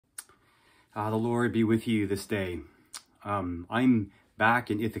The Lord be with you this day. I'm back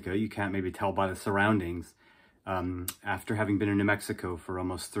in Ithaca. You can't maybe tell by the surroundings. After having been in New Mexico for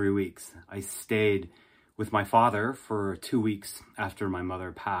almost 3 weeks, I stayed with my father for 2 weeks after my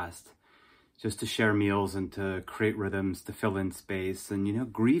mother passed, just to share meals and to create rhythms, to fill in space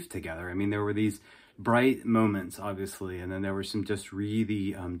and, grieve together. I mean, there were these bright moments, obviously, and then there were some just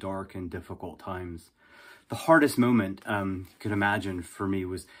really dark and difficult times. The hardest moment you could imagine for me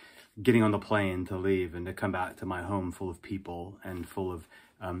was getting on the plane to leave and to come back to my home full of people and full of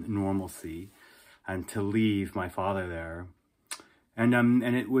normalcy, and to leave my father there. And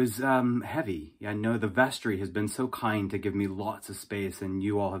it was heavy. I know the vestry has been so kind to give me lots of space, and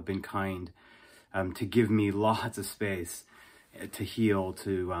you all have been kind to give me lots of space to heal,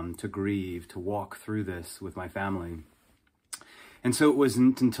 to grieve, to walk through this with my family. And so it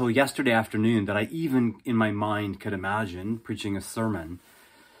wasn't until yesterday afternoon that I even in my mind could imagine preaching a sermon.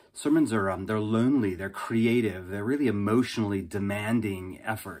 Sermons are, they're lonely, they're creative, they're really emotionally demanding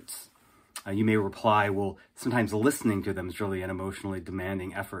efforts. You may reply, well, sometimes listening to them is really an emotionally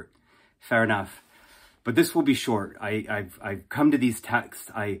demanding effort. Fair enough. But this will be short. I've come to these texts.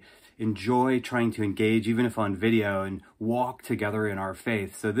 I enjoy trying to engage, even if on video, and walk together in our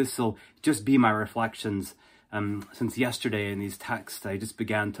faith. So this will just be my reflections since yesterday in these texts. I just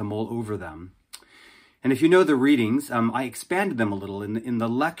began to mull over them. And if you know the readings, I expanded them a little in the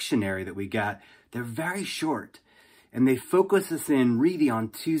lectionary that we get. They're very short, and they focus us in really on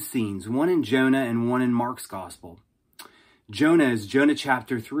two scenes, one in Jonah and one in Mark's gospel. Jonah is Jonah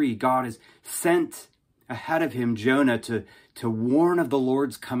chapter 3. God has sent ahead of him Jonah to warn of the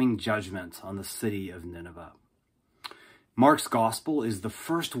Lord's coming judgment on the city of Nineveh. Mark's gospel is the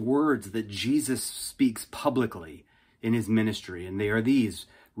first words that Jesus speaks publicly in his ministry, and they are these: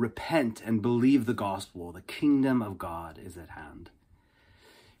 repent and believe the gospel. The kingdom of God is at hand.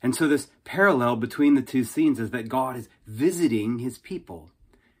 And so this parallel between the two scenes is that God is visiting his people.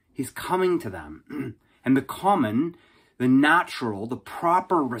 He's coming to them. And the common, the natural, the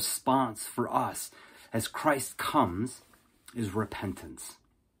proper response for us as Christ comes is repentance.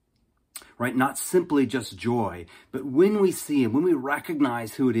 Right? Not simply just joy, but when we see him, when we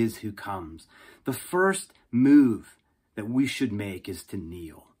recognize who it is who comes, the first move that we should make is to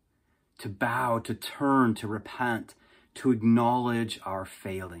kneel, to bow, to turn, to repent, to acknowledge our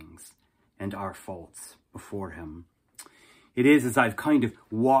failings and our faults before him. It is, as I've kind of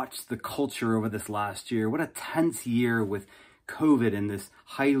watched the culture over this last year, what a tense year with COVID and this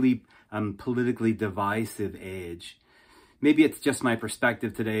highly politically divisive age. Maybe it's just my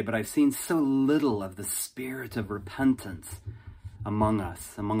perspective today, but I've seen so little of the spirit of repentance among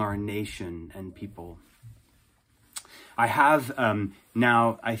us, among our nation and people. I have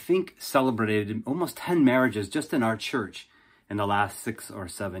now, I think, celebrated almost 10 marriages just in our church in the last 6 or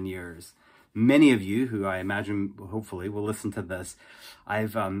 7 years. Many of you, who I imagine hopefully will listen to this,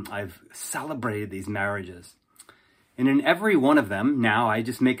 I've celebrated these marriages. And in every one of them, now I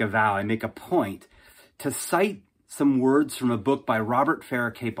just make a vow, I make a point to cite some words from a book by Robert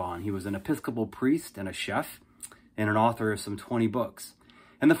Farrar Capon. He was an Episcopal priest and a chef and an author of some 20 books.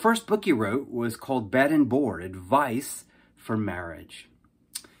 And the first book he wrote was called Bed and Board, Advice for Marriage.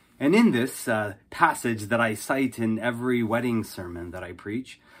 And in this passage that I cite in every wedding sermon that I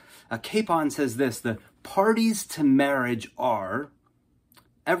preach, Capon says this: the parties to marriage are,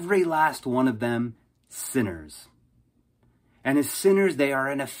 every last one of them, sinners. And as sinners, they are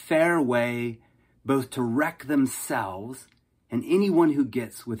in a fair way both to wreck themselves and anyone who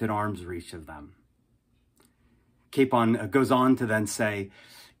gets within arm's reach of them. Capon goes on to then say,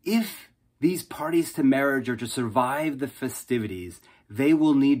 if these parties to marriage are to survive the festivities, they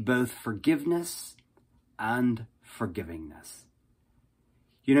will need both forgiveness and forgivingness.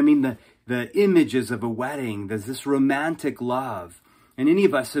 You know what I mean? The images of a wedding, there's this romantic love. And any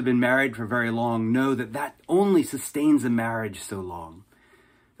of us who have been married for very long know that that only sustains a marriage so long.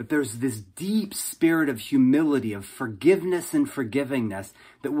 That there's this deep spirit of humility, of forgiveness and forgivingness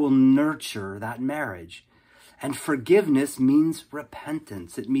that will nurture that marriage. And forgiveness means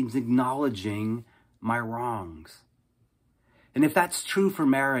repentance. It means acknowledging my wrongs. And if that's true for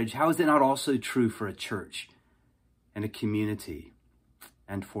marriage, how is it not also true for a church and a community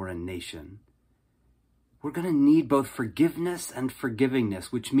and for a nation? We're going to need both forgiveness and forgivingness,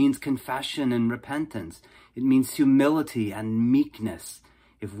 which means confession and repentance. It means humility and meekness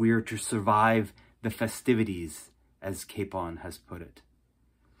if we are to survive the festivities, as Capon has put it.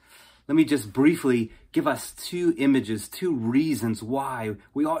 Let me just briefly give us two images, two reasons why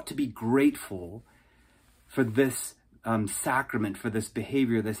we ought to be grateful for this sacrament, for this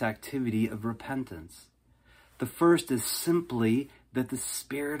behavior, this activity of repentance. The first is simply that the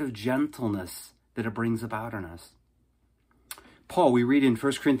spirit of gentleness that it brings about in us. Paul, we read in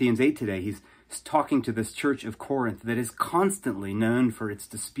 1 Corinthians 8 today, he's talking to this church of Corinth that is constantly known for its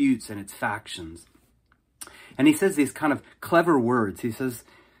disputes and its factions. And he says these kind of clever words. He says,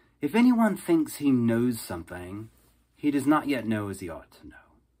 if anyone thinks he knows something, he does not yet know as he ought to know.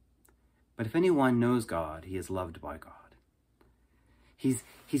 But if anyone knows God, he is loved by God.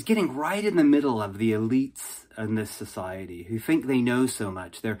 He's getting right in the middle of the elites in this society who think they know so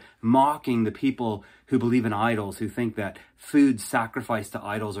much. They're mocking the people who believe in idols, who think that foods sacrificed to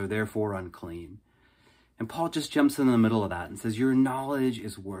idols are therefore unclean. And Paul just jumps in the middle of that and says, your knowledge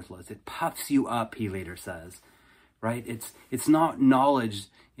is worthless. It puffs you up, he later says, right? It's not knowledge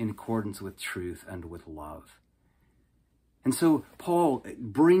in accordance with truth and with love. And so Paul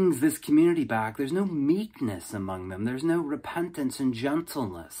brings this community back. There's no meekness among them. There's no repentance and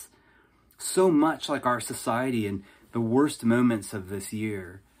gentleness. So much like our society in the worst moments of this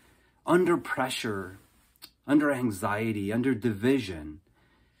year, under pressure, under anxiety, under division,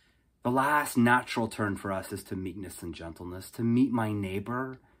 the last natural turn for us is to meekness and gentleness, to meet my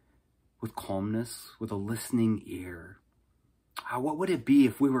neighbor with calmness, with a listening ear. What would it be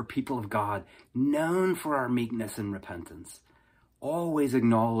if we were people of God, known for our meekness and repentance, always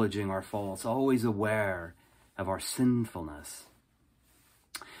acknowledging our faults, always aware of our sinfulness?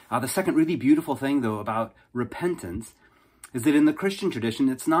 The second really beautiful thing, though, about repentance is that in the Christian tradition,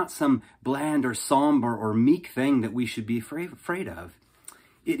 it's not some bland or somber or meek thing that we should be afraid of.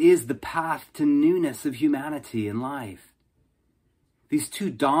 It is the path to newness of humanity and life. These two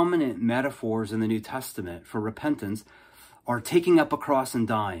dominant metaphors in the New Testament for repentance are taking up a cross and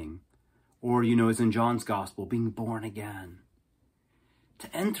dying, or, as in John's gospel, being born again.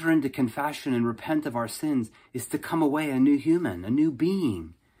 To enter into confession and repent of our sins is to come away a new human, a new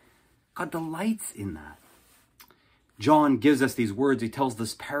being. God delights in that. John gives us these words. He tells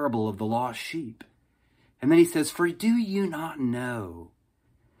this parable of the lost sheep. And then he says, for do you not know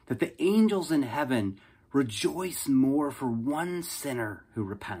that the angels in heaven rejoice more for one sinner who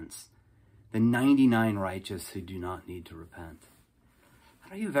repents than 99 righteous who do not need to repent? I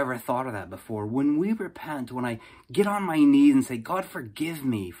don't know if you've ever thought of that before. When we repent, when I get on my knees and say, God, forgive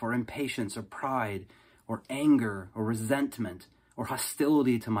me for impatience or pride or anger or resentment or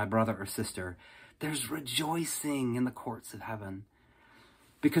hostility to my brother or sister, there's rejoicing in the courts of heaven.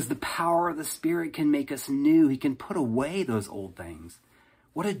 Because the power of the Spirit can make us new. He can put away those old things.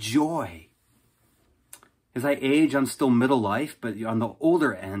 What a joy. As I age, I'm still middle life, but on the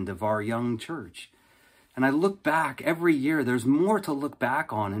older end of our young church. And I look back every year, there's more to look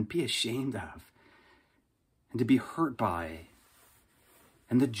back on and be ashamed of and to be hurt by.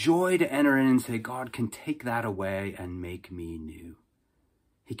 And the joy to enter in and say, God can take that away and make me new.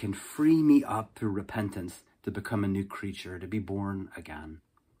 He can free me up through repentance to become a new creature, to be born again.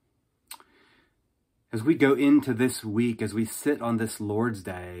 As we go into this week, as we sit on this Lord's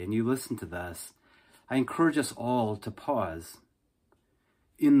Day and you listen to this, I encourage us all to pause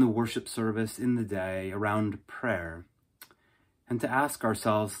in the worship service, in the day, around prayer, and to ask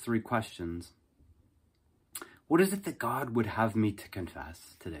ourselves 3 questions. What is it that God would have me to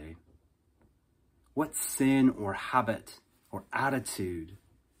confess today? What sin or habit or attitude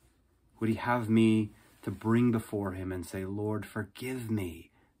would he have me to bring before him and say, Lord, forgive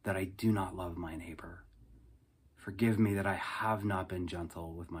me that I do not love my neighbor. Forgive me that I have not been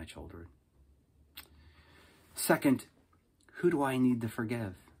gentle with my children. Second, who do I need to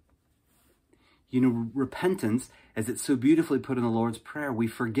forgive? Repentance, as it's so beautifully put in the Lord's Prayer, we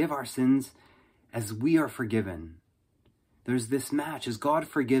forgive our sins as we are forgiven. There's this match. As God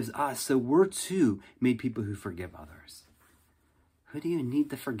forgives us, so we're too made people who forgive others. Who do you need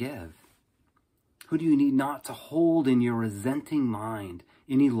to forgive? Who do you need not to hold in your resenting mind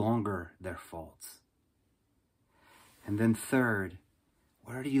any longer their faults? And then third,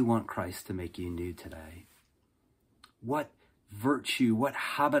 where do you want Christ to make you new today? What virtue, what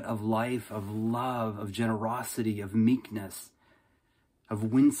habit of life, of love, of generosity, of meekness, of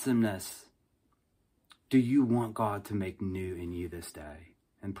winsomeness do you want God to make new in you this day?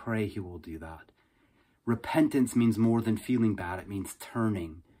 And pray he will do that. Repentance means more than feeling bad. It means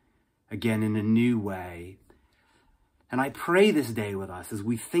turning again in a new way. And I pray this day with us as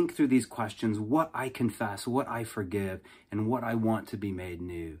we think through these questions, what I confess, what I forgive, and what I want to be made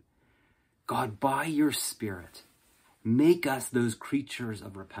new. God, by your Spirit, make us those creatures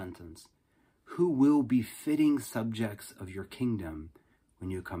of repentance who will be fitting subjects of your kingdom when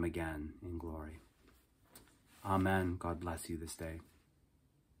you come again in glory. Amen. God bless you this day.